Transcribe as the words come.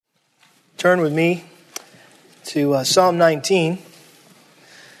turn with me to Psalm 19.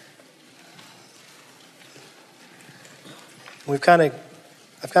 I've kind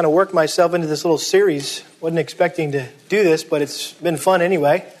of worked myself into this little series. Wasn't expecting to do this, but it's been fun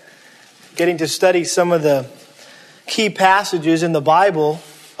anyway. Getting to study some of the key passages in the Bible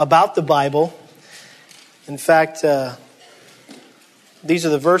about the Bible. In fact, these are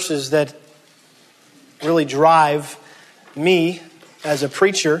the verses that really drive me as a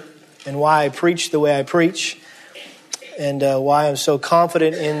preacher and why I preach the way I preach, and why I'm so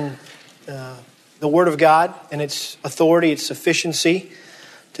confident in the Word of God and its authority, its sufficiency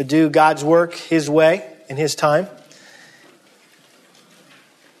to do God's work His way in His time.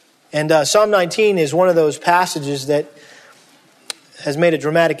 And Psalm 19 is one of those passages that has made a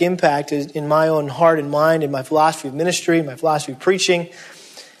dramatic impact in my own heart and mind, in my philosophy of ministry, my philosophy of preaching.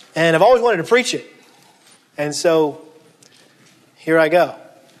 And I've always wanted to preach it. And so here I go.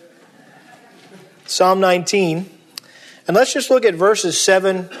 Psalm 19. And let's just look at verses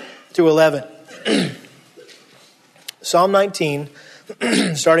 7 through 11. Psalm 19,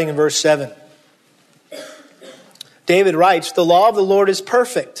 starting in verse 7. David writes, "The law of the Lord is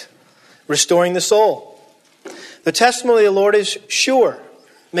perfect, restoring the soul. The testimony of the Lord is sure,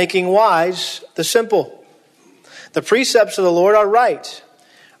 making wise the simple. The precepts of the Lord are right,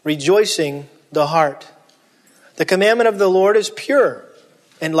 rejoicing the heart. The commandment of the Lord is pure,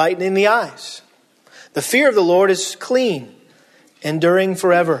 enlightening the eyes. The fear of the Lord is clean, enduring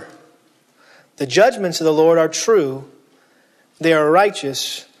forever. The judgments of the Lord are true, they are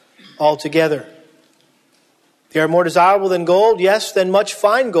righteous altogether. They are more desirable than gold, yes, than much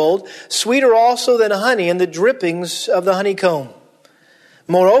fine gold, sweeter also than honey and the drippings of the honeycomb.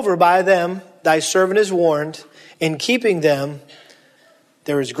 Moreover, by them thy servant is warned, in keeping them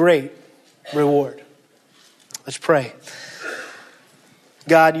there is great reward." Let's pray.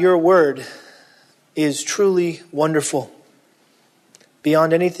 God, your word is truly wonderful,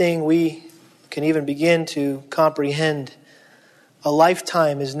 beyond anything we can even begin to comprehend. A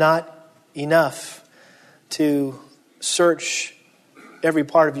lifetime is not enough to search every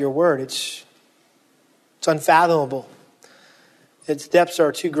part of your word. It's unfathomable. Its depths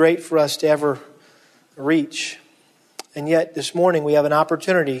are too great for us to ever reach. And yet this morning we have an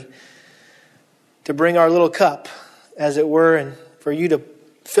opportunity to bring our little cup, as it were, and for you to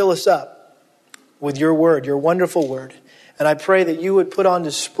fill us up with your word, your wonderful word. And I pray that you would put on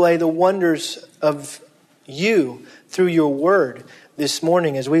display the wonders of you through your word this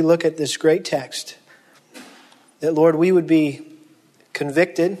morning as we look at this great text. That, Lord, we would be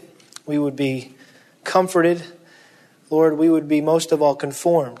convicted, we would be comforted, Lord, we would be most of all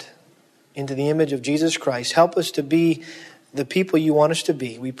conformed into the image of Jesus Christ. Help us to be the people you want us to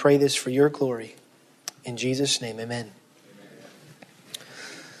be. We pray this for your glory. In Jesus' name, amen.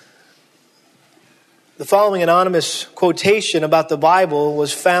 The following anonymous quotation about the Bible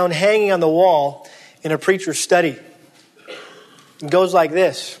was found hanging on the wall in a preacher's study. It goes like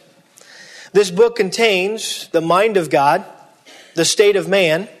this. "This book contains the mind of God, the state of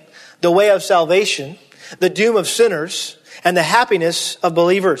man, the way of salvation, the doom of sinners, and the happiness of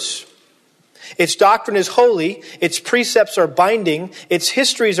believers. Its doctrine is holy, its precepts are binding, its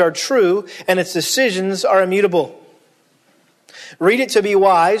histories are true, and its decisions are immutable. Read it to be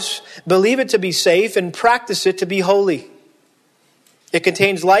wise, believe it to be safe, and practice it to be holy. It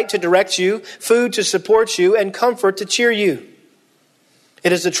contains light to direct you, food to support you, and comfort to cheer you.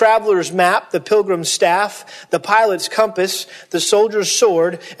 It is the traveler's map, the pilgrim's staff, the pilot's compass, the soldier's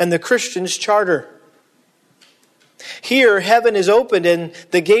sword, and the Christian's charter. Here, heaven is opened and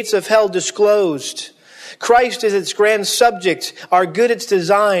the gates of hell disclosed. Christ is its grand subject, our good its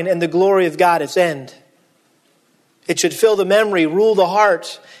design, and the glory of God its end. It should fill the memory, rule the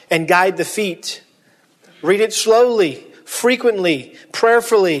heart, and guide the feet. Read it slowly, frequently,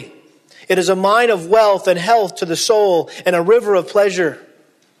 prayerfully. It is a mine of wealth and health to the soul and a river of pleasure.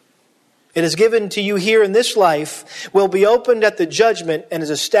 It is given to you here in this life, will be opened at the judgment, and is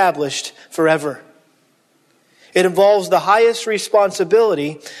established forever. It involves the highest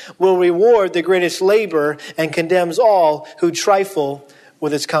responsibility, will reward the greatest labor, and condemns all who trifle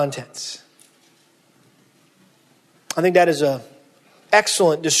with its contents." I think that is an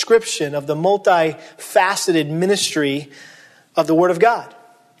excellent description of the multifaceted ministry of the Word of God.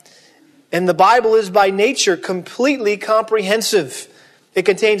 And the Bible is by nature completely comprehensive. It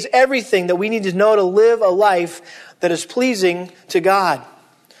contains everything that we need to know to live a life that is pleasing to God.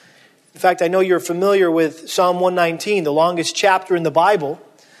 In fact, I know you're familiar with Psalm 119, the longest chapter in the Bible.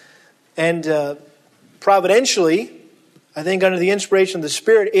 And providentially, I think under the inspiration of the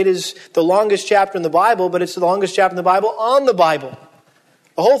Spirit, it is the longest chapter in the Bible, but it's the longest chapter in the Bible on the Bible.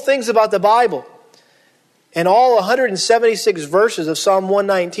 The whole thing's about the Bible. And all 176 verses of Psalm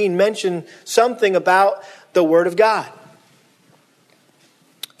 119 mention something about the Word of God.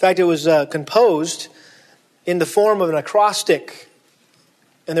 In fact, it was composed in the form of an acrostic.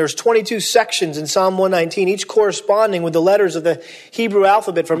 And there's 22 sections in Psalm 119, each corresponding with the letters of the Hebrew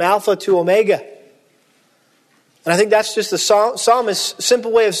alphabet from Alpha to Omega. And I think that's just the psalmist's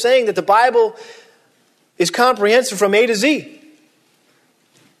simple way of saying that the Bible is comprehensive from A to Z.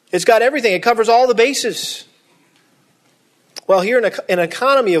 It's got everything. It covers all the bases. Well, here in an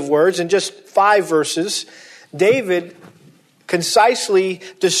economy of words, in just 5 verses, David concisely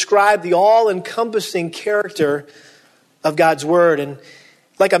described the all-encompassing character of God's Word. And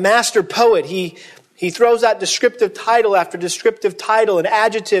like a master poet, he throws out descriptive title after descriptive title and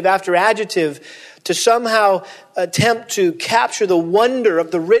adjective after adjective to somehow attempt to capture the wonder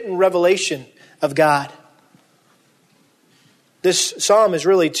of the written revelation of God. This psalm is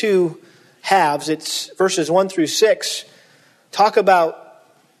really 2 halves. It's verses 1 through 6 talk about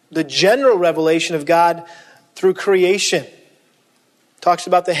the general revelation of God through creation. Talks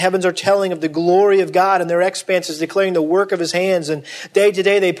about the heavens are telling of the glory of God, and their expanses declaring the work of His hands. And day to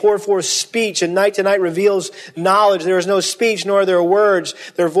day they pour forth speech, and night to night reveals knowledge. There is no speech, nor are there words.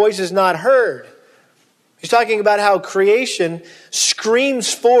 Their voice is not heard. He's talking about how creation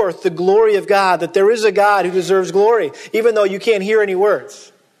screams forth the glory of God, that there is a God who deserves glory, even though you can't hear any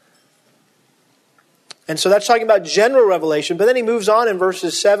words. And so that's talking about general revelation. But then he moves on in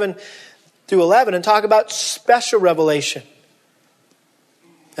verses 7 through 11 and talk about special revelation.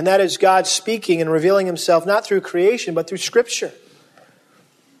 And that is God speaking and revealing Himself not through creation, but through Scripture.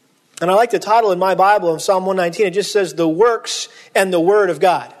 And I like the title in my Bible in Psalm 119. It just says, the works and the Word of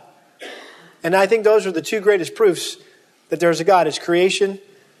God. And I think those are the 2 greatest proofs that there's a God. Is creation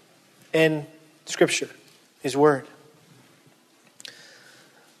and Scripture, His Word.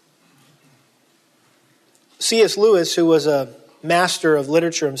 C.S. Lewis, who was a master of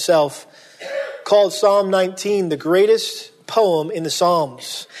literature himself, called Psalm 19 the greatest poem in the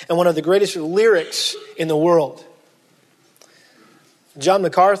Psalms and one of the greatest lyrics in the world. John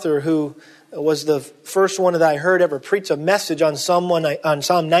MacArthur, who was the first one that I heard ever preach a message on Psalm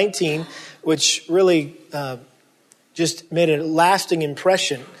 19, which really just made a lasting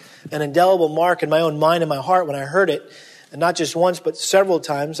impression, an indelible mark in my own mind and my heart when I heard it. And not just once, but several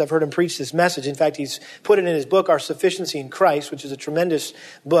times I've heard him preach this message. In fact, he's put it in his book, Our Sufficiency in Christ, which is a tremendous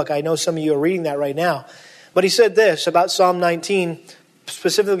book. I know some of you are reading that right now. But he said this about Psalm 19,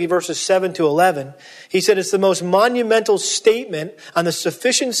 specifically verses 7 to 11. He said it's the most monumental statement on the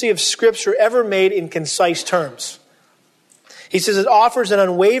sufficiency of Scripture ever made in concise terms. He says it offers an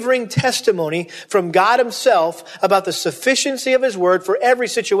unwavering testimony from God Himself about the sufficiency of His Word for every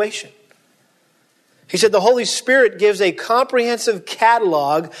situation. He said the Holy Spirit gives a comprehensive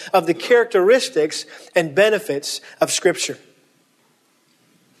catalog of the characteristics and benefits of Scripture.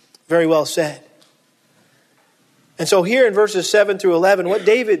 Very well said. And so here in verses 7 through 11, what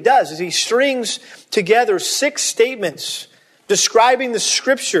David does is he strings together 6 statements describing the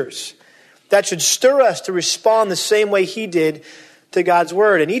Scriptures that should stir us to respond the same way he did to God's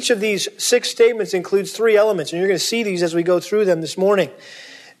Word. And each of these 6 statements includes 3 elements, and you're going to see these as we go through them this morning.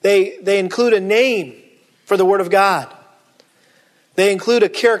 They include a name for the Word of God. They include a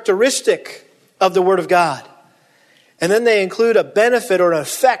characteristic of the Word of God. And then they include a benefit or an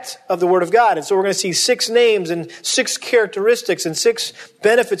effect of the Word of God. And so we're going to see 6 names and 6 characteristics and 6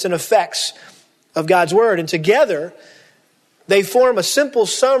 benefits and effects of God's Word. And together, they form a simple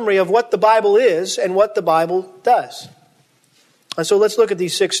summary of what the Bible is and what the Bible does. And so let's look at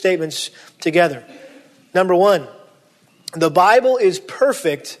these 6 statements together. Number 1, the Bible is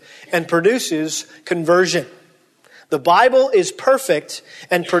perfect and produces conversion. The Bible is perfect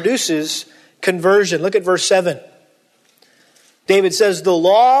and produces conversion. Look at verse 7. David says, the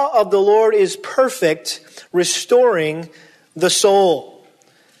law of the Lord is perfect, restoring the soul.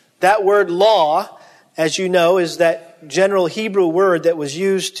 That word law, as you know, is that general Hebrew word that was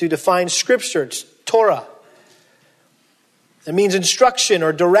used to define Scripture. It's Torah. It means instruction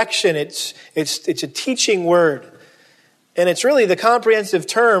or direction. It's a teaching word. And it's really the comprehensive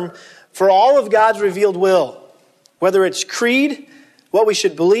term for all of God's revealed will. Whether it's creed, what we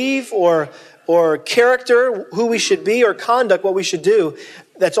should believe, or character, who we should be, or conduct, what we should do,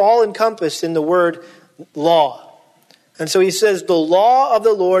 that's all encompassed in the word law. And so he says, the law of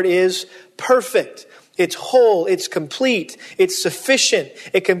the Lord is perfect. It's whole, it's complete, it's sufficient.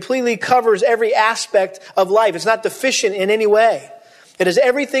 It completely covers every aspect of life. It's not deficient in any way. It is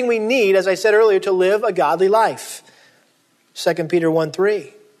everything we need, as I said earlier, to live a godly life. 2 Peter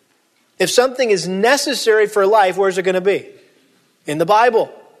 1:3. If something is necessary for life, where's it going to be? in the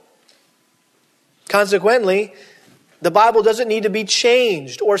Bible. Consequently, the Bible doesn't need to be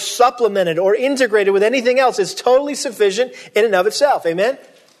changed or supplemented or integrated with anything else. It's totally sufficient in and of itself. Amen?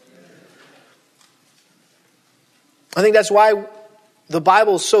 I think that's why the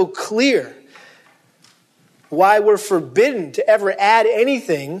Bible is so clear. Why we're forbidden to ever add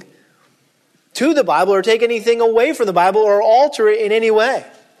anything to the Bible or take anything away from the Bible or alter it in any way.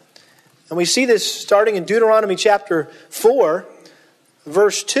 And we see this starting in Deuteronomy chapter 4,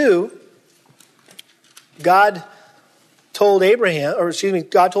 verse 2. God told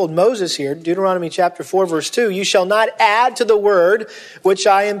Moses here, Deuteronomy chapter 4, verse 2, "You shall not add to the word which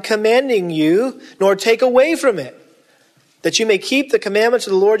I am commanding you, nor take away from it, that you may keep the commandments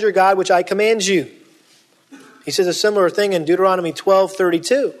of the Lord your God, which I command you." He says a similar thing in Deuteronomy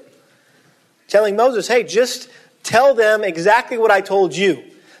 12:32, telling Moses, hey, just tell them exactly what I told you.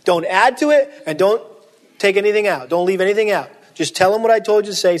 Don't add to it and don't take anything out. Don't leave anything out. Just tell them what I told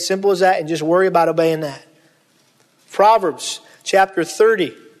you to say, simple as that, and just worry about obeying that. Proverbs chapter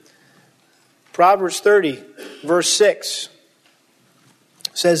 30. Proverbs 30, verse 6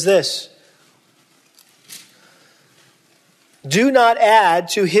 says this: "Do not add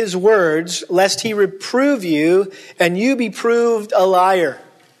to his words, lest he reprove you, and you be proved a liar."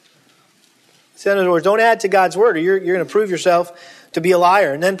 So in other words, don't add to God's word, or you're going to prove yourself to be a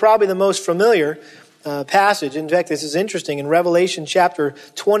liar. And then probably the most familiar passage, in fact, this is interesting, in Revelation chapter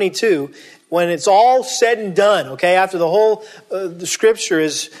 22, when it's all said and done, okay, after the whole the scripture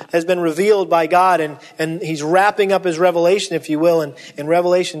has been revealed by God, and he's wrapping up his revelation, if you will, in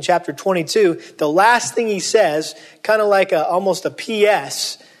Revelation chapter 22, the last thing he says, kind of like almost a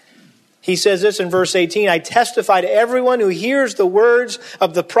P.S., he says this in verse 18, "I testify to everyone who hears the words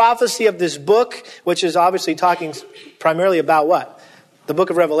of the prophecy of this book," which is obviously talking primarily about what? The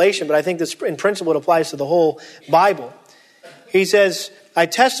book of Revelation, but I think this in principle it applies to the whole Bible. He says, "I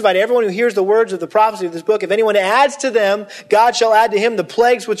testify to everyone who hears the words of the prophecy of this book. If anyone adds to them, God shall add to him the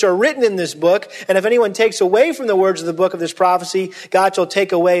plagues which are written in this book. And if anyone takes away from the words of the book of this prophecy, God shall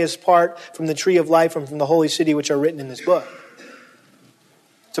take away his part from the tree of life and from the holy city which are written in this book."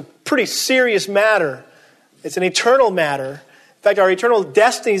 It's a pretty serious matter. It's an eternal matter. In fact, our eternal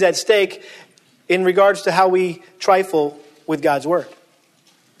destiny is at stake in regards to how we trifle with God's word.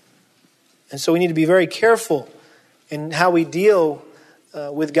 And so we need to be very careful in how we deal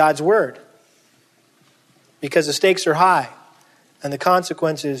with God's word, because the stakes are high and the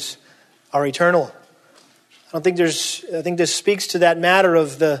consequences are eternal. I think this speaks to that matter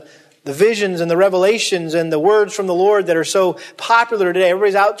of the visions and the revelations and the words from the Lord that are so popular today.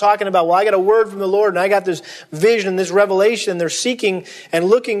 Everybody's out talking about, well, I got a word from the Lord and I got this vision and this revelation. They're seeking and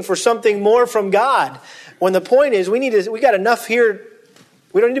looking for something more from God. When the point is, we got enough here.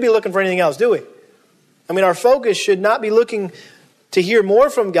 We don't need to be looking for anything else, do we? I mean, our focus should not be looking to hear more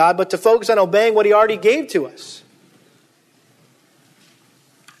from God, but to focus on obeying what he already gave to us.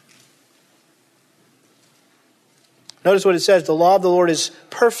 Notice what it says. The law of the Lord is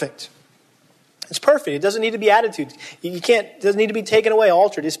perfect. It's perfect. It doesn't need to be added to. It doesn't need to be taken away,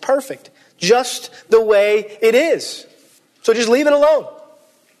 altered. It's perfect. Just the way it is. So just leave it alone,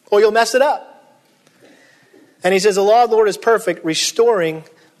 or you'll mess it up. And he says, the law of the Lord is perfect, restoring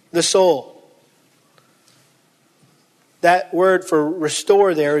the soul. That word for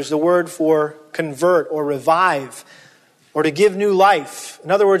restore there is the word for convert or revive or to give new life.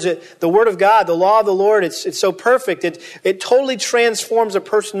 In other words, the word of God, the law of the Lord, it's so perfect. It totally transforms a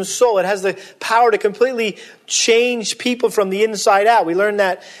person's soul. It has the power to completely change people from the inside out. We learned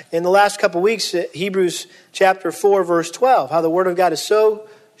that in the last couple of weeks at Hebrews chapter 4, verse 12, how the word of God is so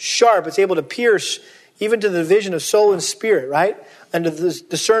sharp, it's able to pierce even to the division of soul and spirit, right? And to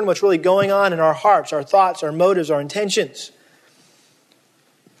discern what's really going on in our hearts, our thoughts, our motives, our intentions.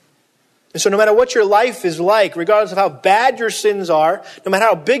 And so no matter what your life is like, regardless of how bad your sins are, no matter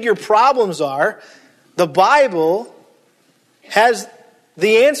how big your problems are, the Bible has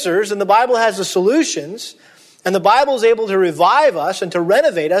the answers and the Bible has the solutions. And the Bible is able to revive us and to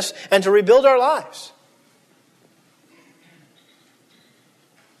renovate us and to rebuild our lives.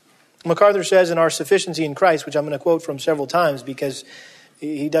 MacArthur says in Our Sufficiency in Christ, which I'm going to quote from several times because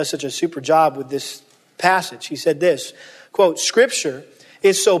he does such a super job with this passage. He said this, quote, "Scripture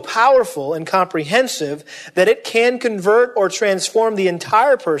is so powerful and comprehensive that it can convert or transform the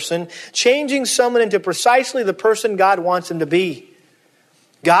entire person, changing someone into precisely the person God wants him to be.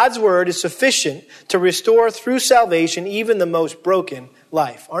 God's word is sufficient to restore through salvation even the most broken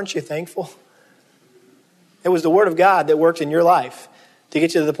life." Aren't you thankful? It was the word of God that worked in your life to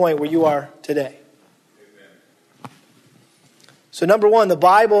get you to the point where you are today. Amen. So number one, the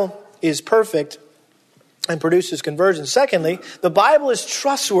Bible is perfect. and produces conversion. Secondly, the Bible is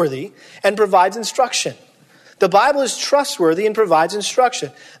trustworthy and provides instruction. The Bible is trustworthy and provides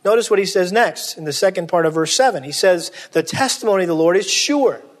instruction. Notice what he says next in the second part of verse 7. He says, the testimony of the Lord is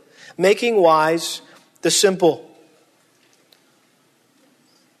sure, making wise the simple.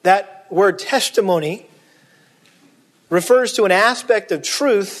 That word testimony refers to an aspect of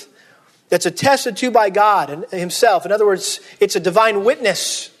truth that's attested to by God himself. In other words, it's a divine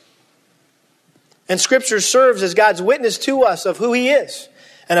witness. And Scripture serves as God's witness to us of who he is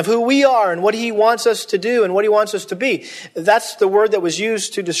and of who we are and what he wants us to do and what he wants us to be. That's the word that was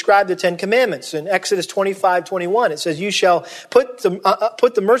used to describe the Ten Commandments. In Exodus 25:21, it says, you shall put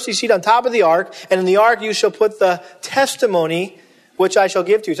the mercy seat on top of the ark, and in the ark you shall put the testimony which I shall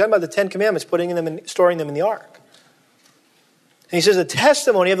give to you. He's talking about the Ten Commandments, putting them and storing them in the ark. And he says the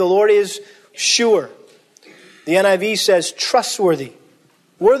testimony of the Lord is sure. The NIV says trustworthy,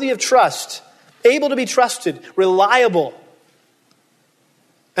 worthy of trust, able to be trusted, reliable.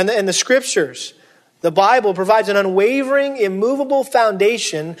 And the Scriptures, the Bible, provides an unwavering, immovable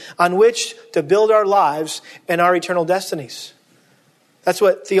foundation on which to build our lives and our eternal destinies. That's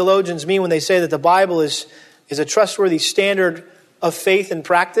what theologians mean when they say that the Bible is a trustworthy standard of faith and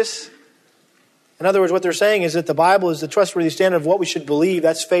practice. In other words, what they're saying is that the Bible is the trustworthy standard of what we should believe.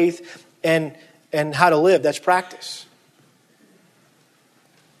 That's faith, and how to live. That's practice.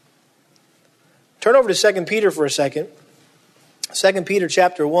 Turn over to 2 Peter for a second. 2 Peter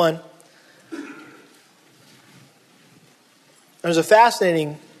chapter 1. There's a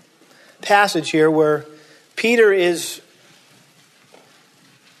fascinating passage here where Peter is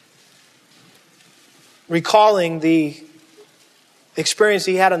recalling the experience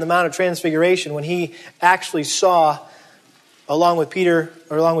he had on the Mount of Transfiguration when he actually saw, along with Peter,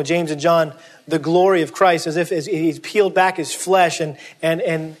 or along with James and John, the glory of Christ, as he peeled back his flesh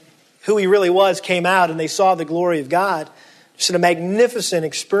and who he really was came out, and they saw the glory of God. Just a magnificent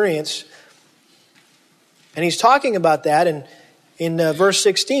experience. And he's talking about that in verse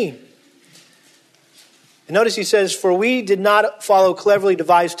 16. And notice he says, for we did not follow cleverly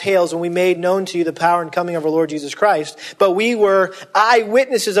devised tales when we made known to you the power and coming of our Lord Jesus Christ, but we were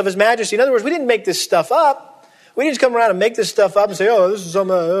eyewitnesses of his majesty. In other words, we didn't make this stuff up. We didn't just come around and make this stuff up and say, oh, this is some...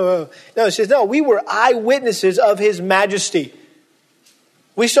 No, it says, no, we were eyewitnesses of his majesty.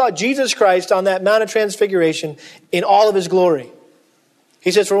 We saw Jesus Christ on that Mount of Transfiguration in all of his glory. He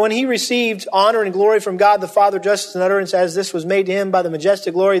says, for when he received honor and glory from God the Father, justice and utterance, as this was made to him by the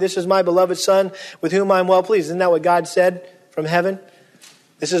majestic glory, this is my beloved Son, with whom I am well pleased. Isn't that what God said from heaven?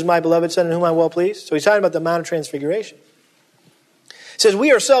 This is my beloved Son, in whom I am well pleased. So he's talking about the Mount of Transfiguration. He says,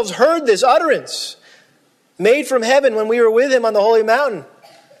 we ourselves heard this utterance made from heaven when we were with him on the holy mountain.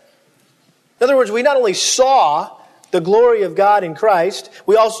 In other words, we not only saw the glory of God in Christ,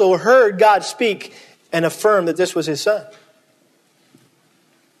 we also heard God speak and affirm that this was his Son.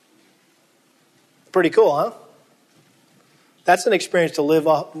 Pretty cool, huh? That's an experience to live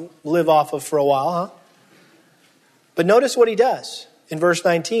off of for a while, huh? But notice what he does in verse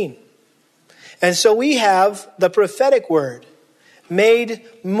 19. And so we have the prophetic word made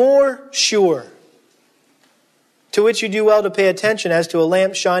more sure, to which you do well to pay attention as to a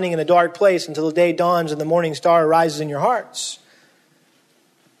lamp shining in a dark place until the day dawns and the morning star arises in your hearts.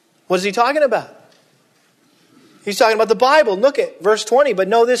 What is he talking about? He's talking about the Bible. Look at verse 20. But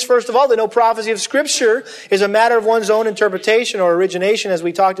know this, first of all, that no prophecy of Scripture is a matter of one's own interpretation or origination, as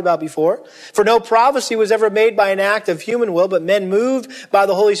we talked about before. For no prophecy was ever made by an act of human will, but men moved by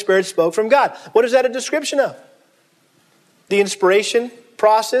the Holy Spirit spoke from God. What is that a description of? The inspiration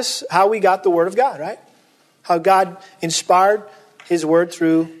process, how we got the Word of God, right? How God inspired his Word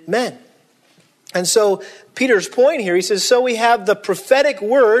through men. And so Peter's point here, he says, so we have the prophetic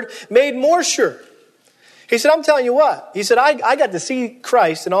word made more sure. He said, I'm telling you what. He said, I got to see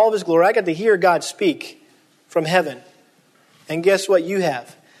Christ in all of his glory. I got to hear God speak from heaven. And guess what you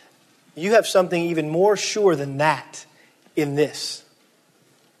have? You have something even more sure than that in this.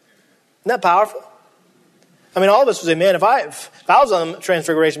 Isn't that powerful? I mean, all of us would say, man, if I was on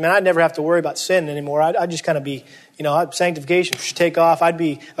Transfiguration, man, I'd never have to worry about sin anymore. I'd just kind of be, sanctification should take off. I'd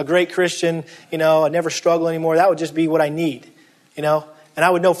be a great Christian, I'd never struggle anymore. That would just be what I need, And I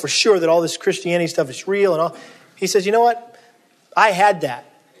would know for sure that all this Christianity stuff is real and all. He says, you know what? I had that.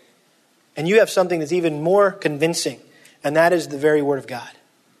 And you have something that's even more convincing. And that is the very Word of God.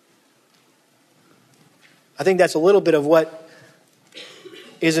 I think that's a little bit of what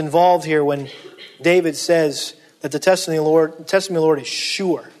is involved here when David says that the testimony of the Lord is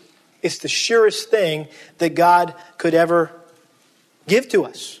sure. It's the surest thing that God could ever give to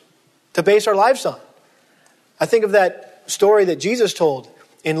us to base our lives on. I think of that story that Jesus told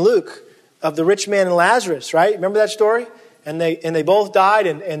in Luke of the rich man and Lazarus, right? Remember that story? And they both died,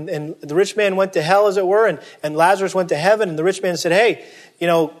 and the rich man went to hell, as it were, and Lazarus went to heaven. And the rich man said, hey,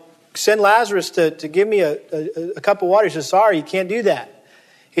 send Lazarus to give me a cup of water. He says, sorry, you can't do that.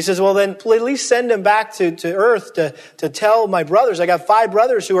 He says, well, then at least send him back to earth to tell my brothers. I got 5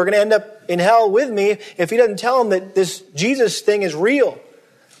 brothers who are going to end up in hell with me if he doesn't tell them that this Jesus thing is real,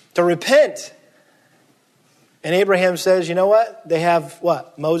 to repent. And Abraham says, you know what? They have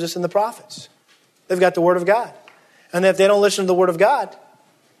what? Moses and the prophets. They've got the Word of God. And if they don't listen to the Word of God,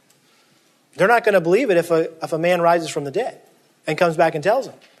 they're not going to believe it if a man rises from the dead and comes back and tells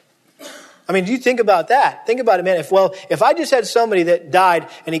them. I mean, do you think about that? Think about it, man. If I just had somebody that died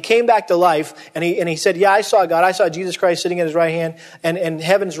and he came back to life and he said, yeah, I saw God. I saw Jesus Christ sitting at his right hand and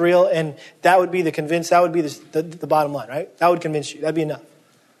heaven's real, and that would be that would be the bottom line, right? That would convince you. That'd be enough.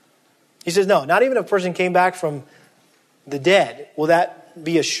 He says, no, not even if a person came back from the dead will that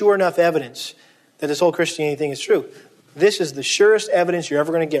be a sure enough evidence that this whole Christianity thing is true. This is the surest evidence you're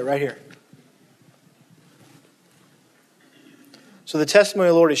ever going to get right here. So the testimony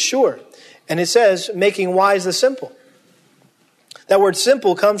of the Lord is sure. And it says, making wise the simple. That word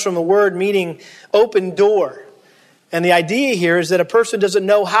simple comes from a word meaning open door. And the idea here is that a person doesn't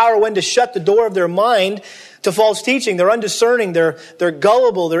know how or when to shut the door of their mind to false teaching. They're undiscerning. They're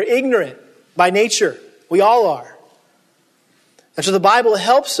gullible. They're ignorant by nature. We all are. And so the Bible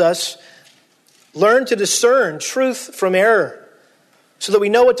helps us learn to discern truth from error so that we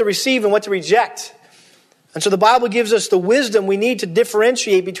know what to receive and what to reject. And so the Bible gives us the wisdom we need to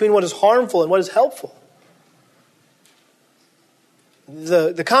differentiate between what is harmful and what is helpful.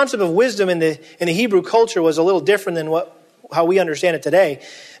 The concept of wisdom in the Hebrew culture was a little different than how we understand it today.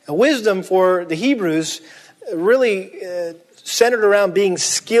 Wisdom for the Hebrews really centered around being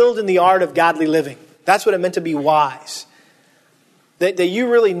skilled in the art of godly living. That's what it meant to be wise. That you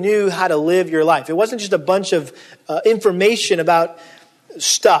really knew how to live your life. It wasn't just a bunch of information about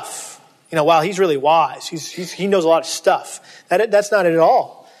stuff. Wow, he's really wise. He knows a lot of stuff. That's not it at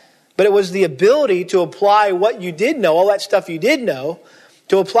all. But it was the ability to apply what you did know, all that stuff you did know,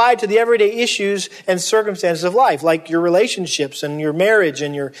 to apply to the everyday issues and circumstances of life, like your relationships and your marriage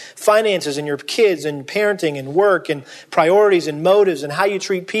and your finances and your kids and parenting and work and priorities and motives and how you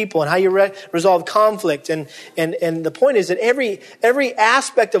treat people and how you resolve conflict. And the point is that every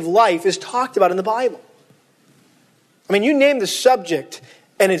aspect of life is talked about in the Bible. I mean, you name the subject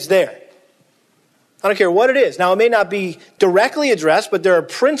and it's there. I don't care what it is. Now, it may not be directly addressed, but there are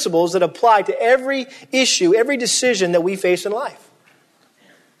principles that apply to every issue, every decision that we face in life.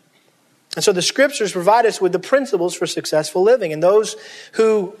 And so the Scriptures provide us with the principles for successful living. And those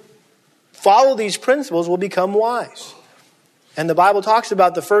who follow these principles will become wise. And the Bible talks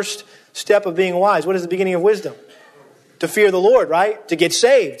about the first step of being wise. What is the beginning of wisdom? To fear the Lord, right? To get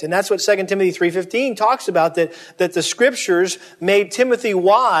saved. And that's what 2 Timothy 3:15 talks about, that the Scriptures made Timothy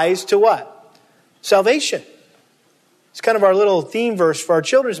wise to what? Salvation. It's kind of our little theme verse for our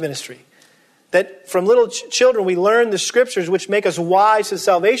children's ministry. That from little children we learn the Scriptures which make us wise to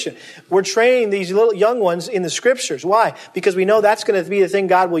salvation. We're training these little young ones in the Scriptures. Why? Because we know that's going to be the thing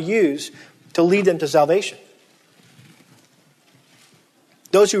God will use to lead them to salvation.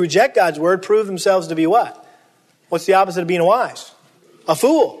 Those who reject God's word prove themselves to be what? What's the opposite of being wise? A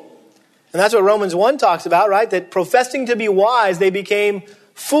fool. And that's what Romans 1 talks about, right? That professing to be wise, they became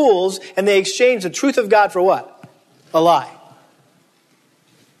fools, and they exchanged the truth of God for what? A lie.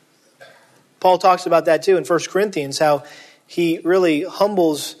 Paul talks about that too in 1 Corinthians, how he really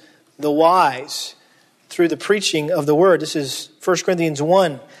humbles the wise through the preaching of the word. This is 1 Corinthians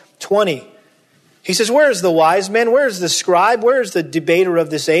 1:20. He says, where is the wise man? Where is the scribe? Where is the debater of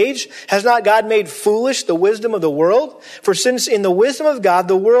this age? Has not God made foolish the wisdom of the world? For since in the wisdom of God,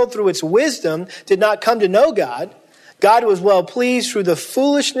 the world through its wisdom did not come to know God, God was well pleased through the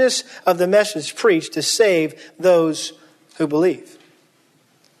foolishness of the message preached to save those who believe.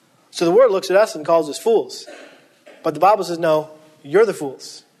 So the world looks at us and calls us fools. But the Bible says, no, you're the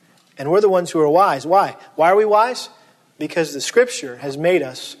fools. And we're the ones who are wise. Why? Why are we wise? Because the Scripture has made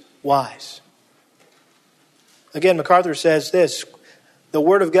us wise. Again, MacArthur says this, the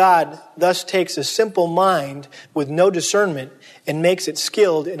Word of God thus takes a simple mind with no discernment and makes it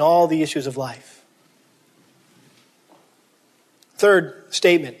skilled in all the issues of life. Third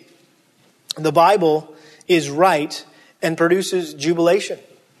statement, the Bible is right and produces jubilation.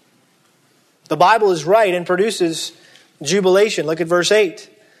 The Bible is right and produces jubilation. Look at verse 8.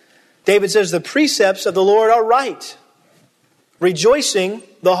 David says, the precepts of the Lord are right, rejoicing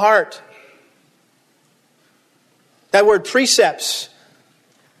the heart. That word precepts,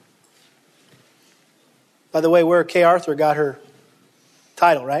 by the way, where Kay Arthur got her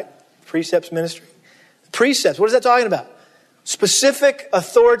title, right? Precepts ministry. Precepts, what is that talking about? Specific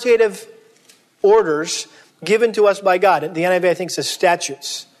authoritative orders given to us by God. The NIV, I think, says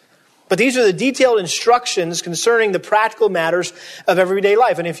statutes. But these are the detailed instructions concerning the practical matters of everyday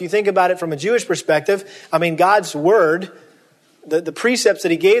life. And if you think about it from a Jewish perspective, I mean, God's word, the precepts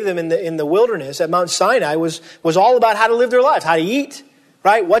that he gave them in the wilderness at Mount Sinai was all about how to live their lives, how to eat,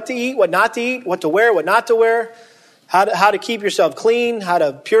 right? What to eat, what not to eat, what to wear, what not to wear, how to keep yourself clean, how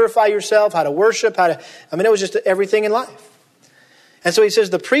to purify yourself, how to worship, it was just everything in life. And so he says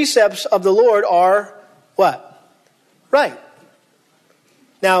the precepts of the Lord are what? Right.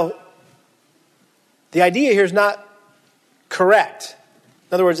 Now, the idea here is not correct.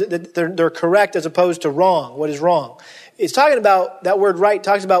 In other words, they're correct as opposed to wrong. What is wrong? It's talking about, that word right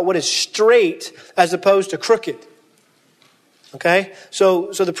talks about what is straight as opposed to crooked. Okay?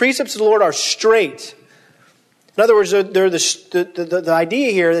 So the precepts of the Lord are straight. In other words, they're the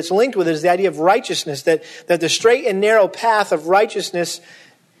idea here that's linked with it is the idea of righteousness, that the straight and narrow path of righteousness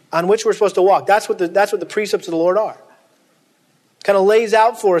on which we're supposed to walk. That's what the precepts of the Lord are. It kind of lays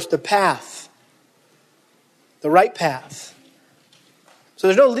out for us the path. The right path.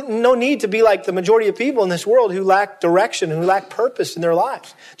 So there's no need to be like the majority of people in this world who lack direction, who lack purpose in their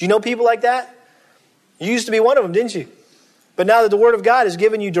lives. Do you know people like that? You used to be one of them, didn't you? But now that the Word of God has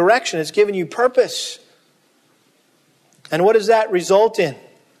given you direction, it's given you purpose. And what does that result in?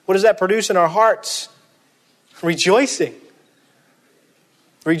 What does that produce in our hearts? Rejoicing.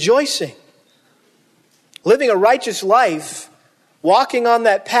 Rejoicing. Living a righteous life, walking on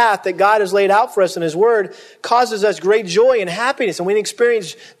that path that God has laid out for us in His Word, causes us great joy and happiness. And we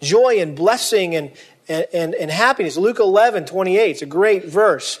experience joy and blessing and happiness. Luke 11:28, it's a great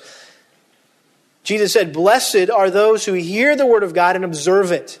verse. Jesus said, "Blessed are those who hear the Word of God and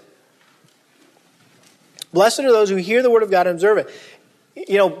observe it." Blessed are those who hear the Word of God and observe it.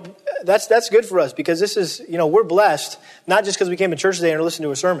 You know, that's good for us because this is, we're blessed, not just because we came to church today and listened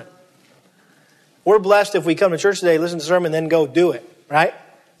to a sermon. We're blessed if we come to church today, listen to the sermon, then go do it, right?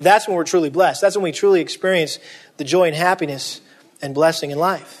 That's when we're truly blessed. That's when we truly experience the joy and happiness and blessing in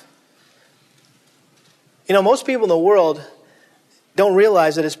life. Most people in the world don't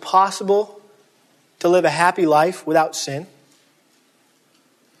realize that it's possible to live a happy life without sin.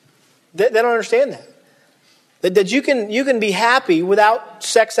 They don't understand that. That you can be happy without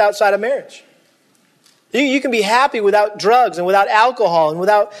sex outside of marriage. You can be happy without drugs and without alcohol and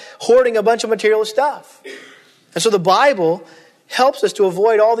without hoarding a bunch of material stuff. And so the Bible helps us to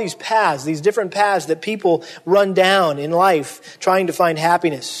avoid all these paths, these different paths that people run down in life trying to find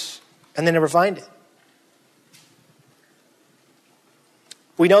happiness and they never find it.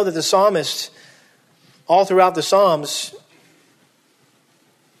 We know that the psalmist, all throughout the Psalms,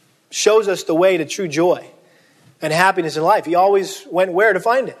 shows us the way to true joy and happiness in life. He always went where to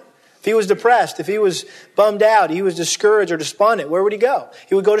find it. If he was depressed, if he was bummed out, he was discouraged or despondent, where would he go?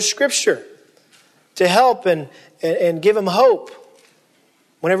 He would go to Scripture to help and give him hope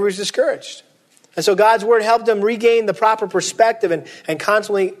whenever he was discouraged. And so God's Word helped him regain the proper perspective and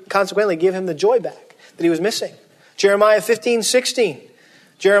consequently give him the joy back that he was missing. Jeremiah 15:16.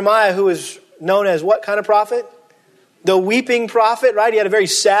 Jeremiah, who is known as what kind of prophet? The weeping prophet, right? He had a very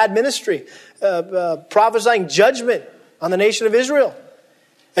sad ministry, prophesying judgment on the nation of Israel.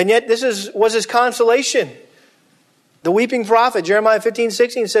 And yet was his consolation. The weeping prophet, Jeremiah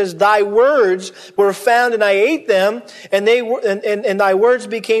 15:16 says, "Thy words were found and I ate them, and thy words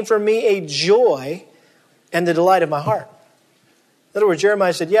became for me a joy and the delight of my heart." In other words,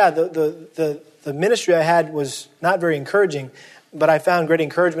 Jeremiah said, yeah, the ministry I had was not very encouraging, but I found great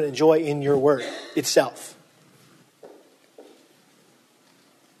encouragement and joy in your word itself.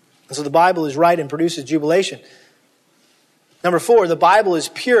 And so the Bible is right and produces jubilation. Number 4, the Bible is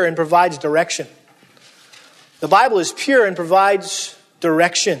pure and provides direction. The Bible is pure and provides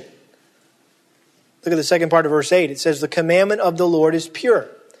direction. Look at the second part of verse 8. It says, "The commandment of the Lord is pure,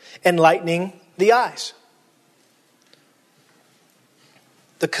 enlightening the eyes."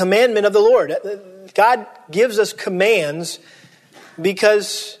 The commandment of the Lord. God gives us commands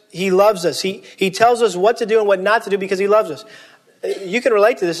because He loves us. He tells us what to do and what not to do because He loves us. You can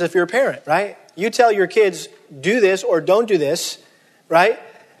relate to this if you're a parent, right? You tell your kids, do this or don't do this, right?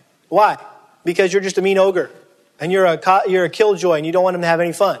 Why? Because you're just a mean ogre and you're a killjoy and you don't want them to have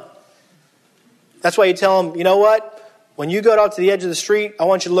any fun. That's why you tell them, you know what? When you go out to the edge of the street, I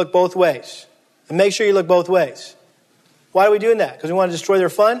want you to look both ways. And make sure you look both ways. Why are we doing that? Because we want to destroy their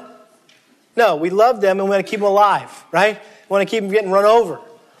fun? No, we love them and we want to keep them alive, right? We want to keep them getting run over.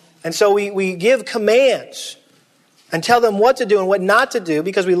 And so we give commands and tell them what to do and what not to do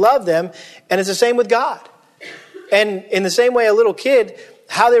because we love them. And it's the same with God. And in the same way a little kid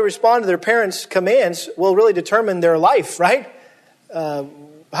how they respond to their parents' commands will really determine their life, right?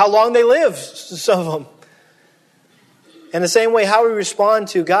 How long they live, some of them. In the same way, how we respond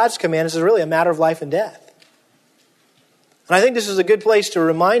to God's commands is really a matter of life and death. And I think this is a good place to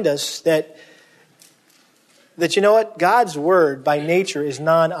remind us that you know what? God's word by nature is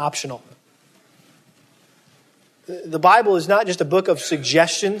non-optional. The Bible is not just a book of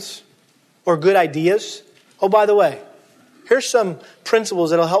suggestions or good ideas. Oh, by the way, here's some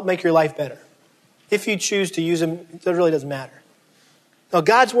principles that will help make your life better. If you choose to use them, it really doesn't matter. No,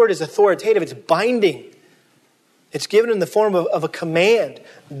 God's word is authoritative. It's binding. It's given in the form of a command.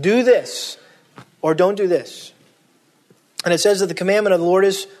 Do this or don't do this. And it says that the commandment of the Lord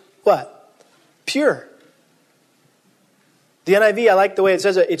is what? Pure. The NIV, I like the way it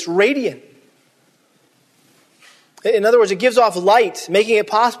says it. It's radiant. In other words, it gives off light, making it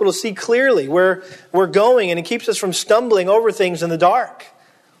possible to see clearly where we're going, and it keeps us from stumbling over things in the dark.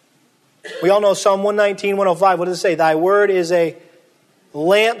 We all know Psalm 119, 105. What does it say? Thy word is a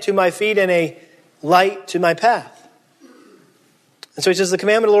lamp to my feet and a light to my path. And so he says the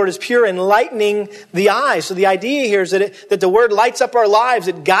commandment of the Lord is pure, enlightening the eyes. So the idea here is that the word lights up our lives.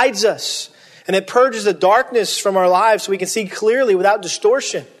 It guides us. And it purges the darkness from our lives so we can see clearly without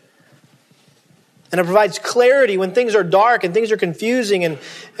distortion. And it provides clarity when things are dark and things are confusing and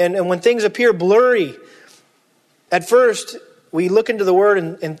when things appear blurry. At first, we look into the Word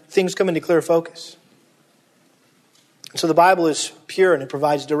and things come into clear focus. So the Bible is pure and it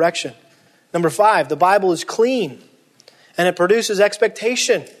provides direction. Number 5, the Bible is clean and it produces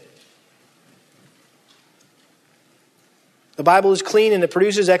expectation. The Bible is clean and it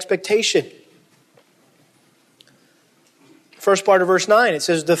produces expectation. First part of verse 9, it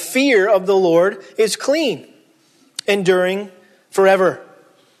says, the fear of the Lord is clean, enduring forever.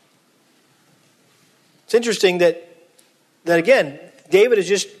 It's interesting that again, David is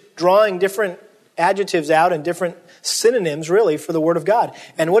just drawing different adjectives out and different synonyms, really, for the Word of God.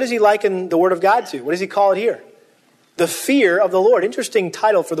 And what does he liken the Word of God to? What does he call it here? The fear of the Lord. Interesting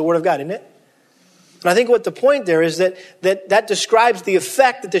title for the Word of God, isn't it? And I think what the point there is that describes the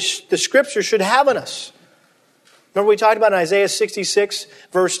effect that the Scripture should have on us. Remember we talked about in Isaiah 66,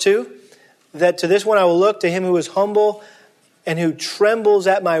 verse 2, that to this one I will look, to him who is humble and who trembles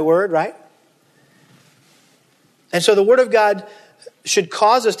at my word, right? And so the Word of God should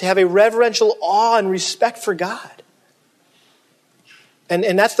cause us to have a reverential awe and respect for God.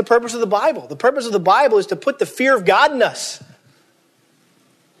 And that's the purpose of the Bible. The purpose of the Bible is to put the fear of God in us.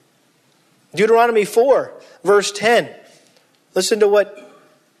 Deuteronomy 4, verse 10. Listen to what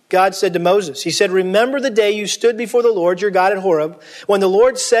God said to Moses. He said, remember the day you stood before the Lord your God at Horeb, when the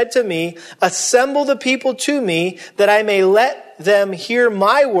Lord said to me, assemble the people to me, that I may let them hear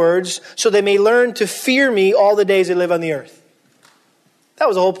my words, so they may learn to fear me all the days they live on the earth. That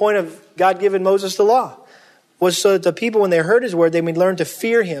was the whole point of God giving Moses the law, was so that the people, when they heard his word, they may learn to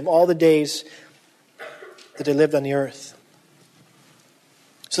fear him all the days that they lived on the earth.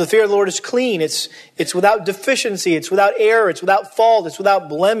 So the fear of the Lord is clean. It's without deficiency. It's without error. It's without fault. It's without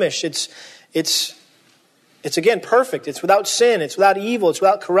blemish. It's again perfect. It's without sin. It's without evil. It's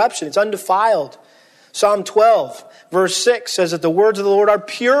without corruption. It's undefiled. Psalm 12, verse 6 says that the words of the Lord are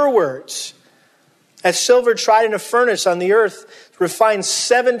pure words. As silver tried in a furnace on the earth, refined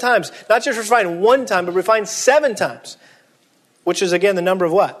 7 times. Not just refined 1 time, but refined 7 times. Which is again the number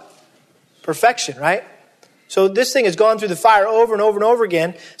of what? Perfection, right? So this thing has gone through the fire over and over and over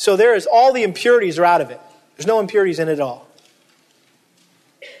again. So there is, all the impurities are out of it. There's no impurities in it at all.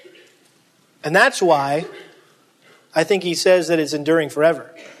 And that's why I think he says that it's enduring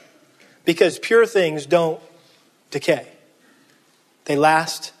forever. Because pure things don't decay. They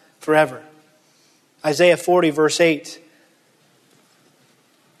last forever. Isaiah 40, verse 8.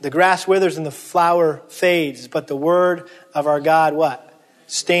 The grass withers and the flower fades, but the word of our God, what?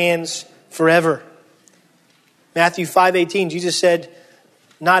 Stands forever. Matthew 5:18, Jesus said,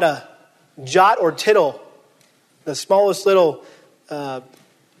 not a jot or tittle, the smallest little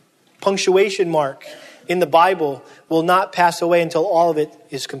punctuation mark in the Bible will not pass away until all of it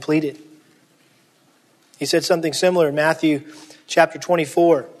is completed. He said something similar in Matthew chapter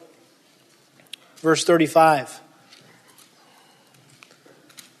 24, verse 35.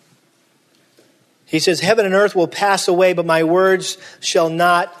 He says, heaven and earth will pass away, but my words shall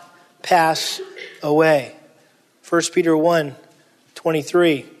not pass away. 1 Peter 1,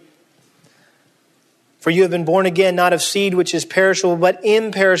 23. For you have been born again, not of seed which is perishable, but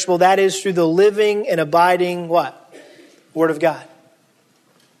imperishable. That is through the living and abiding, what? Word of God.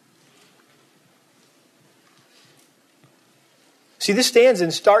 See, this stands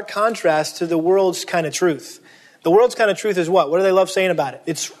in stark contrast to the world's kind of truth. The world's kind of truth is what? What do they love saying about it?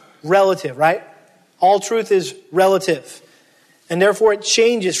 It's relative, right? All truth is relative. And therefore it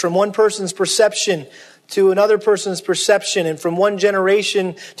changes from one person's perception to another person's perception, and from one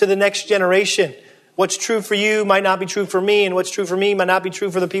generation to the next generation. What's true for you might not be true for me, and what's true for me might not be true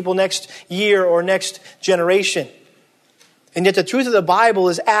for the people next year or next generation. And yet the truth of the Bible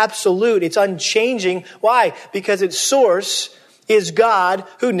is absolute. It's unchanging. Why? Because its source is God,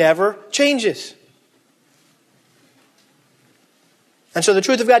 who never changes. And so the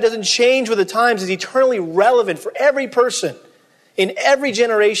truth of God doesn't change with the times. It's eternally relevant for every person in every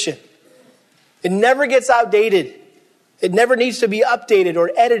generation. It never gets outdated. It never needs to be updated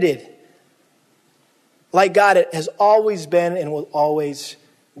or edited. Like God, it has always been and will always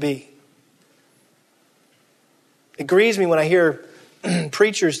be. It grieves me when I hear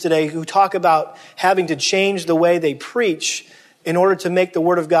preachers today who talk about having to change the way they preach in order to make the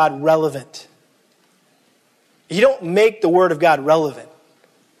Word of God relevant. You don't make the Word of God relevant.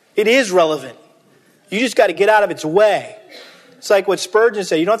 It is relevant. You just got to get out of its way. It's like what Spurgeon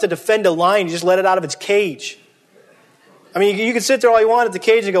said. You don't have to defend a lion. You just let it out of its cage. I mean, you can sit there all you want at the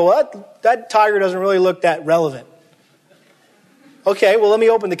cage and go, well, that tiger doesn't really look that relevant. Okay, well, let me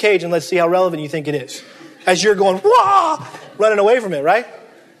open the cage and let's see how relevant you think it is. As you're going, wah, running away from it, right?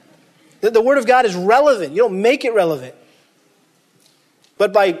 The Word of God is relevant. You don't make it relevant.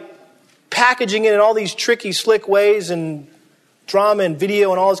 But by packaging it in all these tricky, slick ways and drama and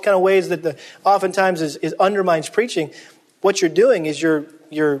video and all those kind of ways that oftentimes is undermines preaching, what you're doing is you're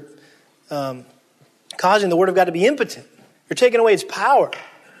causing the Word of God to be impotent. You're taking away its power.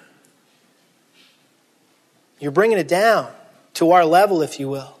 You're bringing it down to our level, if you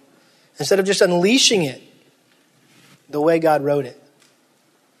will, instead of just unleashing it the way God wrote it.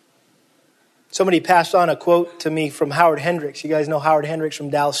 Somebody passed on a quote to me from Howard Hendricks. You guys know Howard Hendricks from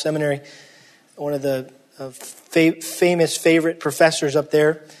Dallas Seminary, one of the famous favorite professors up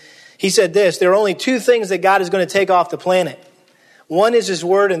there. He said this: there are only two things that God is going to take off the planet. One is His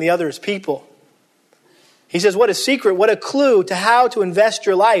Word and the other is people. He says, what a secret, what a clue to how to invest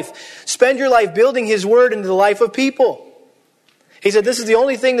your life. Spend your life building His Word into the life of people. He said, this is the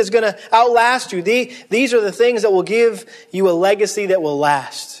only thing that's going to outlast you. These are the things that will give you a legacy that will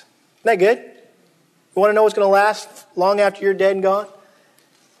last. Isn't that good? You want to know what's going to last long after you're dead and gone?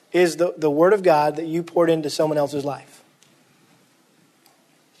 Is the Word of God that you poured into someone else's life.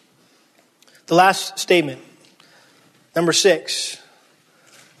 The last statement, number 6.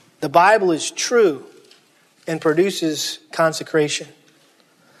 The Bible is true and produces consecration.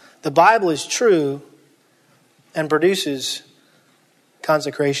 The Bible is true and produces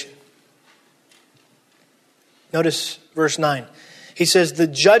consecration. Notice verse 9. He says, the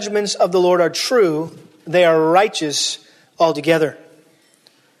judgments of the Lord are true. They are righteous altogether.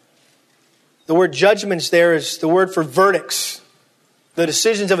 The word judgments there is the word for verdicts. The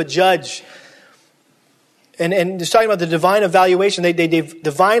decisions of a judge. And it's talking about the divine evaluation. They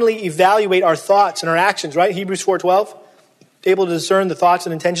divinely evaluate our thoughts and our actions, right? Hebrews 4:12. Able to discern the thoughts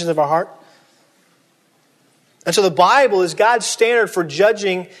and intentions of our heart. And so the Bible is God's standard for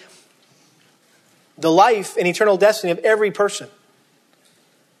judging the life and eternal destiny of every person.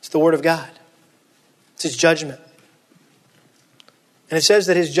 It's the Word of God. It's His judgment. And it says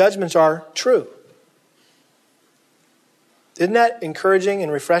that His judgments are true. Isn't that encouraging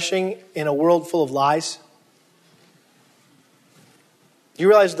and refreshing in a world full of lies? You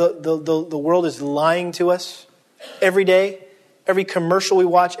realize the world is lying to us every day? Every commercial we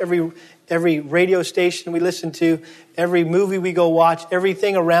watch, every radio station we listen to, every movie we go watch,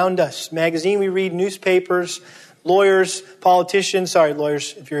 everything around us, magazine we read, newspapers, lawyers, politicians. Sorry,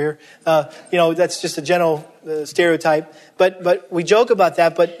 lawyers, if you're here. That's just a general stereotype. But we joke about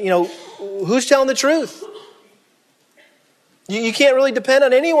that. But who's telling the truth? You can't really depend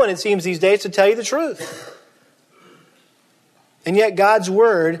on anyone, it seems, these days to tell you the truth. And yet God's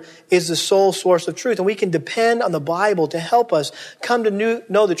Word is the sole source of truth. And we can depend on the Bible to help us come to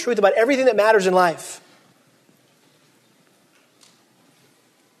know the truth about everything that matters in life.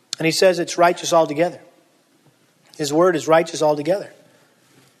 And He says it's righteous altogether. His Word is righteous altogether.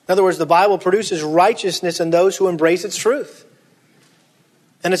 In other words, the Bible produces righteousness in those who embrace its truth.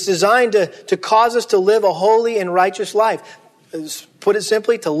 And it's designed to cause us to live a holy and righteous life. Put it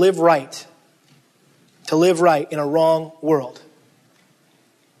simply, to live right. To live right in a wrong world.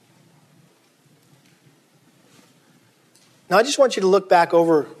 Now I just want you to look back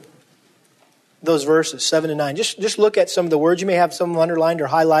over those verses, 7 and 9. Just look at some of the words. You may have some of them underlined or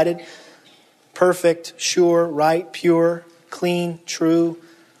highlighted. Perfect, sure, right, pure, clean, true,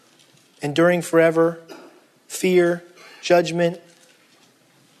 enduring forever, fear, judgment.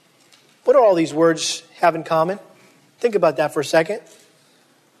 What do all these words have in common? Think about that for a second.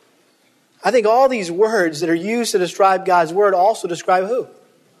 I think all these words that are used to describe God's word also describe who?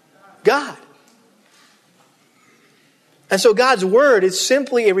 God. And so God's word is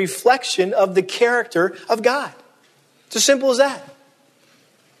simply a reflection of the character of God. It's as simple as that.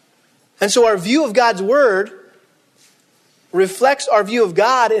 And so our view of God's word reflects our view of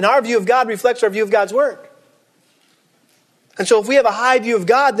God, and our view of God reflects our view of God's word. And so if we have a high view of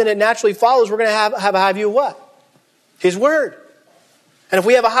God, then it naturally follows we're going to have a high view of what? His word. And if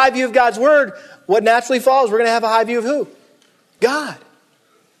we have a high view of God's word, what naturally follows, we're going to have a high view of who? God.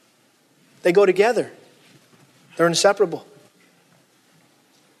 They go together. They're inseparable.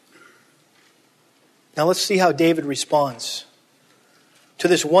 Now let's see how David responds to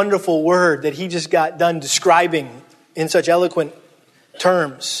this wonderful word that he just got done describing in such eloquent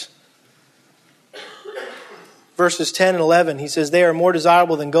terms. Verses 10 and 11, he says, they are more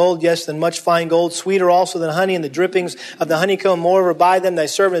desirable than gold, yes, than much fine gold, sweeter also than honey and the drippings of the honeycomb. Moreover, by them thy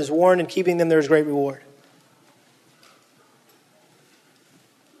servant is warned, and keeping them there is great reward.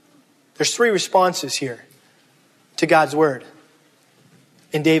 There's three responses here to God's word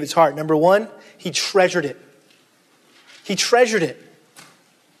in David's heart. Number one, he treasured it. He treasured it.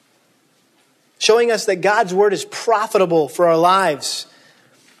 Showing us that God's word is profitable for our lives.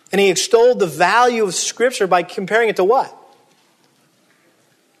 And he extolled the value of Scripture by comparing it to what?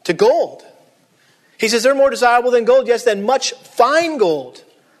 To gold. He says they're more desirable than gold, yes, than much fine gold.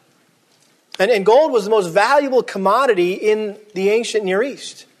 And gold was the most valuable commodity in the ancient Near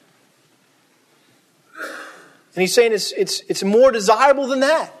East. And he's saying it's more desirable than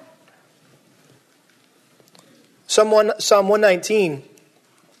that. Psalm 119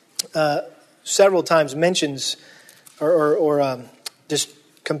 several times mentions or just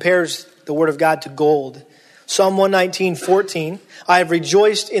compares the word of God to gold. Psalm 119:14, I have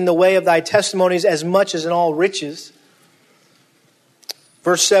rejoiced in the way of thy testimonies as much as in all riches.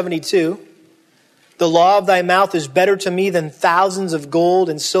 Verse 72, the law of thy mouth is better to me than thousands of gold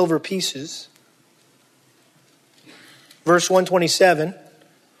and silver pieces. Verse 127,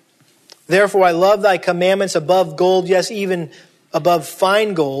 therefore I love thy commandments above gold, yes, even above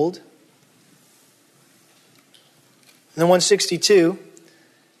fine gold. And then 162,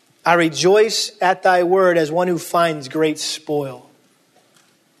 I rejoice at thy word as one who finds great spoil.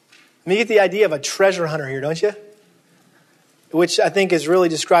 I mean, you get the idea of a treasure hunter here, don't you? Which I think is really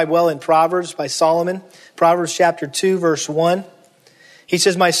described well in Proverbs by Solomon. Proverbs chapter 2, verse 1. He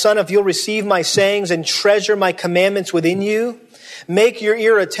says, my son, if you'll receive my sayings and treasure my commandments within you, make your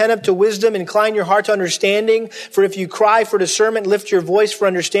ear attentive to wisdom, incline your heart to understanding. For if you cry for discernment, lift your voice for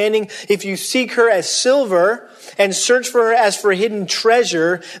understanding. If you seek her as silver and search for her as for hidden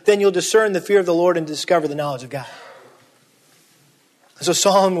treasure, then you'll discern the fear of the Lord and discover the knowledge of God. So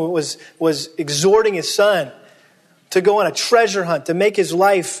Solomon was exhorting his son to go on a treasure hunt, to make his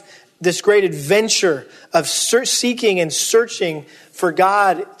life this great adventure of seeking and searching for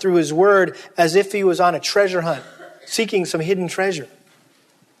God through his word as if he was on a treasure hunt, seeking some hidden treasure.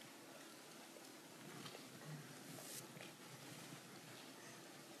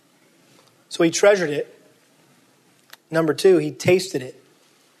 So he treasured it. Number two, he tasted it.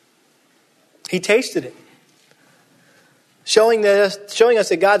 He tasted it. Showing us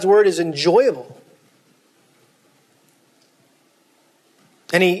that God's word is enjoyable.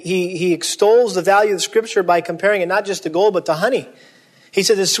 And he extols the value of Scripture by comparing it not just to gold, but to honey. He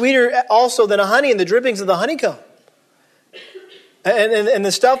says it's sweeter also than a honey and the drippings of the honeycomb. And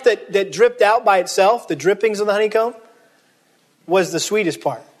the stuff that dripped out by itself, the drippings of the honeycomb, was the sweetest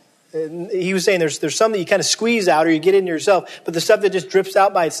part. And he was saying there's some that you kind of squeeze out or you get into yourself, but the stuff that just drips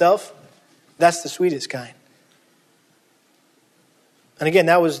out by itself, that's the sweetest kind. And again,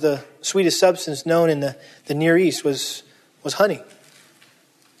 that was the sweetest substance known in the Near East was honey.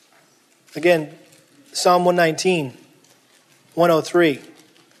 Again, Psalm 119, 103.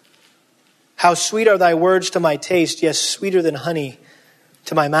 How sweet are thy words to my taste, yes, sweeter than honey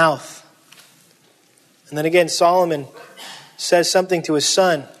to my mouth. And then again, Solomon says something to his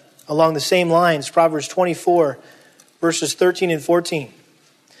son along the same lines. Proverbs 24, verses 13 and 14.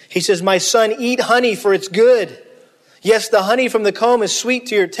 He says, my son, eat honey, for it's good. Yes, the honey from the comb is sweet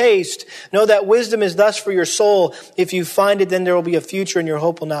to your taste. Know that wisdom is thus for your soul. If you find it, then there will be a future and your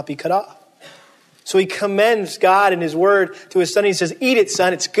hope will not be cut off. So he commends God and his word to his son. He says, eat it,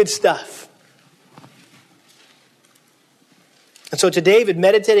 son. It's good stuff. And so to David,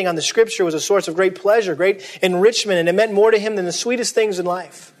 meditating on the Scripture was a source of great pleasure, great enrichment, and it meant more to him than the sweetest things in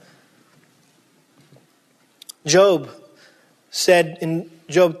life. Job said in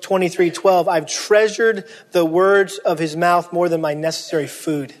Job 23:12, I've treasured the words of his mouth more than my necessary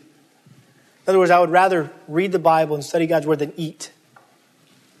food. In other words, I would rather read the Bible and study God's word than eat.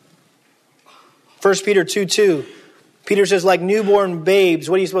 1 Peter 2:2, Peter says, like newborn babes,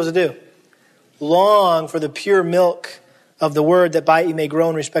 what are you supposed to do? Long for the pure milk of the word, that by it you may grow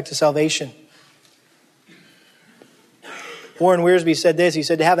in respect to salvation. Warren Wiersbe said this. He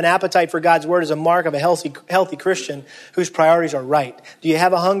said, to have an appetite for God's word is a mark of a healthy Christian whose priorities are right. Do you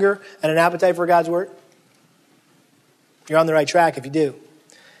have a hunger and an appetite for God's word? You're on the right track if you do.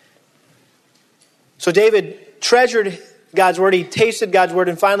 So David treasured God's word. He tasted God's word.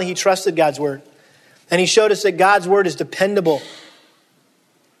 And finally, he trusted God's word. And he showed us that God's word is dependable.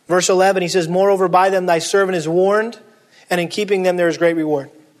 Verse 11, he says, moreover, by them thy servant is warned, and in keeping them there is great reward.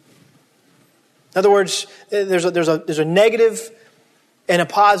 In other words, there's a negative and a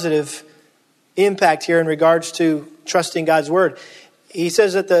positive impact here in regards to trusting God's word. He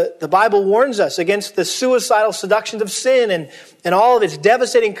says that the Bible warns us against the suicidal seductions of sin and all of its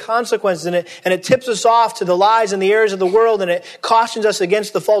devastating consequences. And it tips us off to the lies and the errors of the world. And it cautions us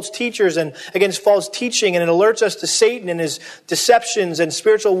against the false teachers and against false teaching. And it alerts us to Satan and his deceptions and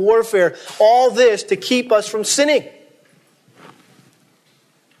spiritual warfare. All this to keep us from sinning.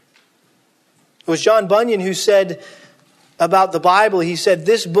 It was John Bunyan who said about the Bible, he said,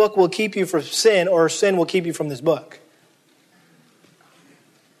 this book will keep you from sin, or sin will keep you from this book.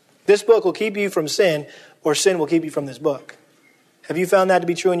 This book will keep you from sin, or sin will keep you from this book. Have you found that to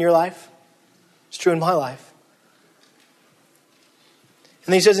be true in your life? It's true in my life.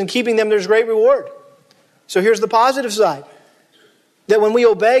 And he says, in keeping them, there's great reward. So here's the positive side. That when we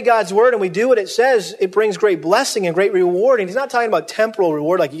obey God's word and we do what it says, it brings great blessing and great reward. And he's not talking about temporal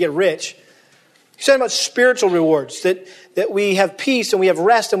reward like you get rich. He's talking about spiritual rewards. That we have peace and we have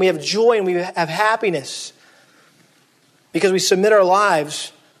rest and we have joy and we have happiness. Because we submit our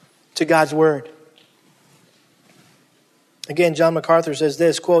lives to God's word. Again, John MacArthur says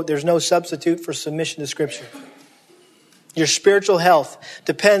this, quote, there's no substitute for submission to Scripture. Your spiritual health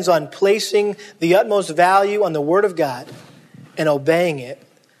depends on placing the utmost value on the Word of God and obeying it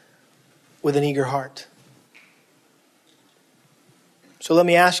with an eager heart. So let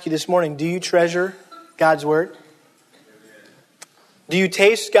me ask you this morning, do you treasure God's Word? Do you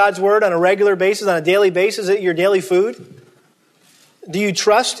taste God's Word on a regular basis, on a daily basis, at your daily food? Do you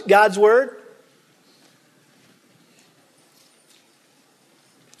trust God's word?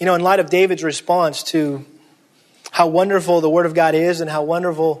 You know, in light of David's response to how wonderful the word of God is and how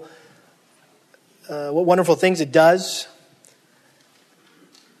wonderful, what wonderful things it does,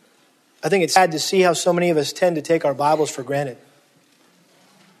 I think it's sad to see how so many of us tend to take our Bibles for granted.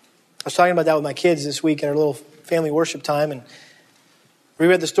 I was talking about that with my kids this week in our little family worship time, and we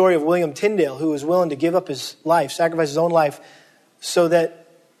read the story of William Tyndale, who was willing to give up his life, sacrifice his own life, so that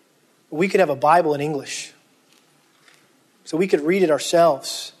we could have a Bible in English. So we could read it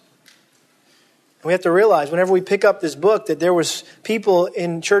ourselves. And we have to realize whenever we pick up this book that there was people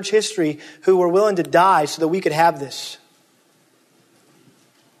in church history who were willing to die so that we could have this.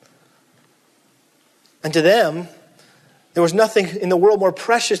 And to them, there was nothing in the world more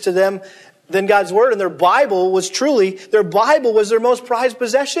precious to them than God's word. And their Bible was their most prized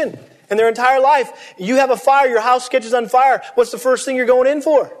possession. In their entire life, you have a fire, your house catches on fire. What's the first thing you're going in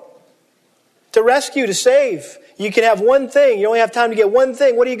for? To rescue, to save. You can have one thing. You only have time to get one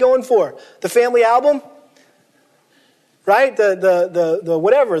thing. What are you going for? The family album? Right? The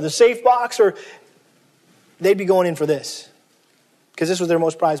whatever, the safe box, or they'd be going in for this. Because this was their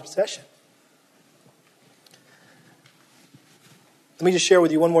most prized possession. Let me just share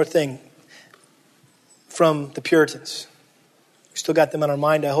with you one more thing from the Puritans. We still got them on our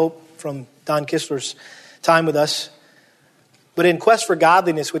mind, I hope, from Don Kistler's time with us. But in Quest for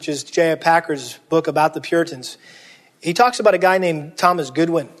Godliness, which is J.I. Packer's book about the Puritans, he talks about a guy named Thomas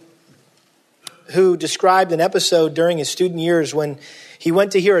Goodwin who described an episode during his student years when he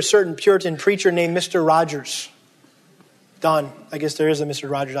went to hear a certain Puritan preacher named Mr. Rogers. Don, I guess there is a Mr.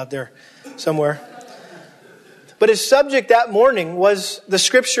 Rogers out there somewhere. But his subject that morning was the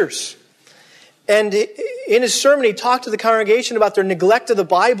Scriptures. And in his sermon, he talked to the congregation about their neglect of the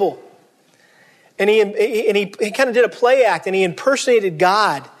Bible. And he kind of did a play act, and he impersonated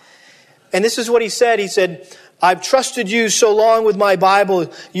God. And this is what he said. He said, I've trusted you so long with my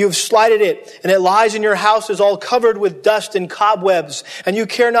Bible, you've slighted it, and it lies in your houses all covered with dust and cobwebs, and you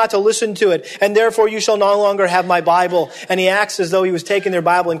care not to listen to it, and therefore you shall no longer have my Bible. And he acts as though he was taking their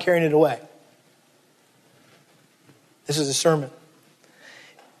Bible and carrying it away. This is a sermon.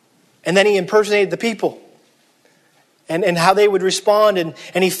 And then he impersonated the people. and how they would respond.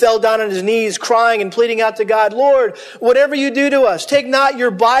 And he fell down on his knees crying and pleading out to God, Lord, whatever you do to us, take not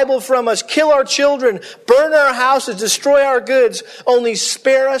your Bible from us, kill our children, burn our houses, destroy our goods, only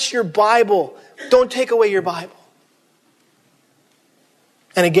spare us your Bible. Don't take away your Bible.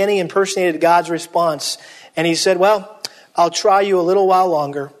 And again, he impersonated God's response. And he said, well, I'll try you a little while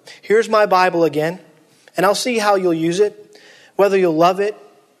longer. Here's my Bible again, and I'll see how you'll use it, whether you'll love it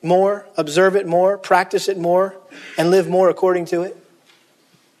more, observe it more, practice it more, and live more according to it.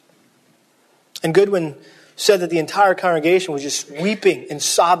 And Goodwin said that the entire congregation was just weeping and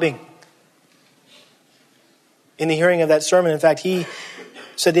sobbing in the hearing of that sermon. In fact, he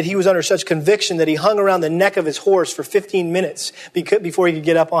said that he was under such conviction that he hung around the neck of his horse for 15 minutes before he could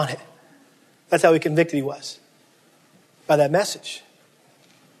get up on it. That's how convicted he was by that message.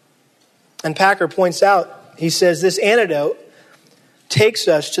 And Packer points out, he says, this antidote takes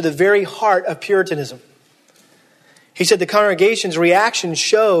us to the very heart of Puritanism. He said the congregation's reaction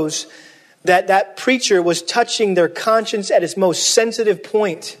shows that preacher was touching their conscience at its most sensitive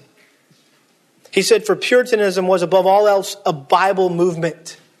point. He said, for Puritanism was above all else a Bible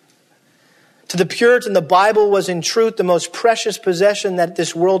movement. To the Puritan, the Bible was in truth the most precious possession that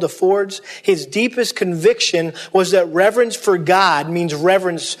this world affords. His deepest conviction was that reverence for God means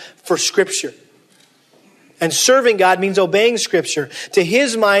reverence for Scripture. And serving God means obeying Scripture. To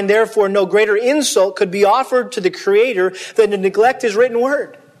his mind, therefore, no greater insult could be offered to the Creator than to neglect His written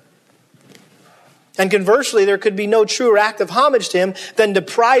word. And conversely, there could be no truer act of homage to Him than to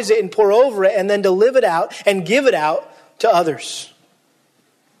prize it and pour over it and then to live it out and give it out to others.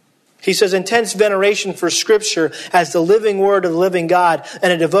 He says intense veneration for Scripture as the living word of the living God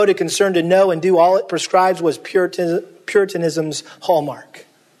and a devoted concern to know and do all it prescribes was Puritanism's hallmark.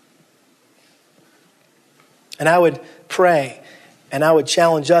 And I would pray and I would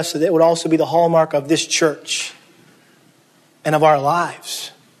challenge us that it would also be the hallmark of this church and of our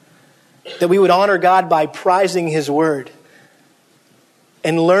lives. That we would honor God by prizing His word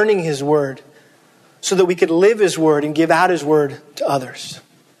and learning His word so that we could live His word and give out His word to others.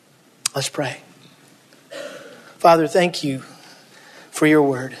 Let's pray. Father, thank you for your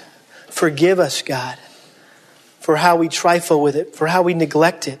word. Forgive us, God, for how we trifle with it, for how we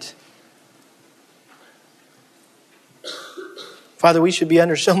neglect it. Father, we should be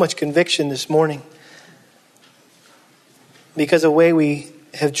under so much conviction this morning because of the way we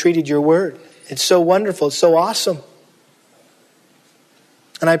have treated your word. It's so wonderful. It's so awesome.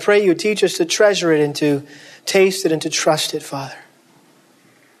 And I pray you teach us to treasure it and to taste it and to trust it, Father.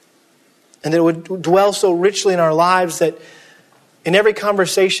 And that it would dwell so richly in our lives that in every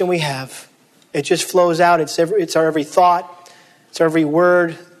conversation we have, it just flows out. It's our every thought. It's our every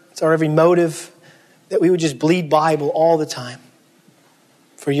word. It's our every motive. That we would just bleed Bible all the time.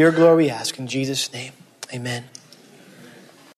 For your glory we ask in Jesus' name. Amen.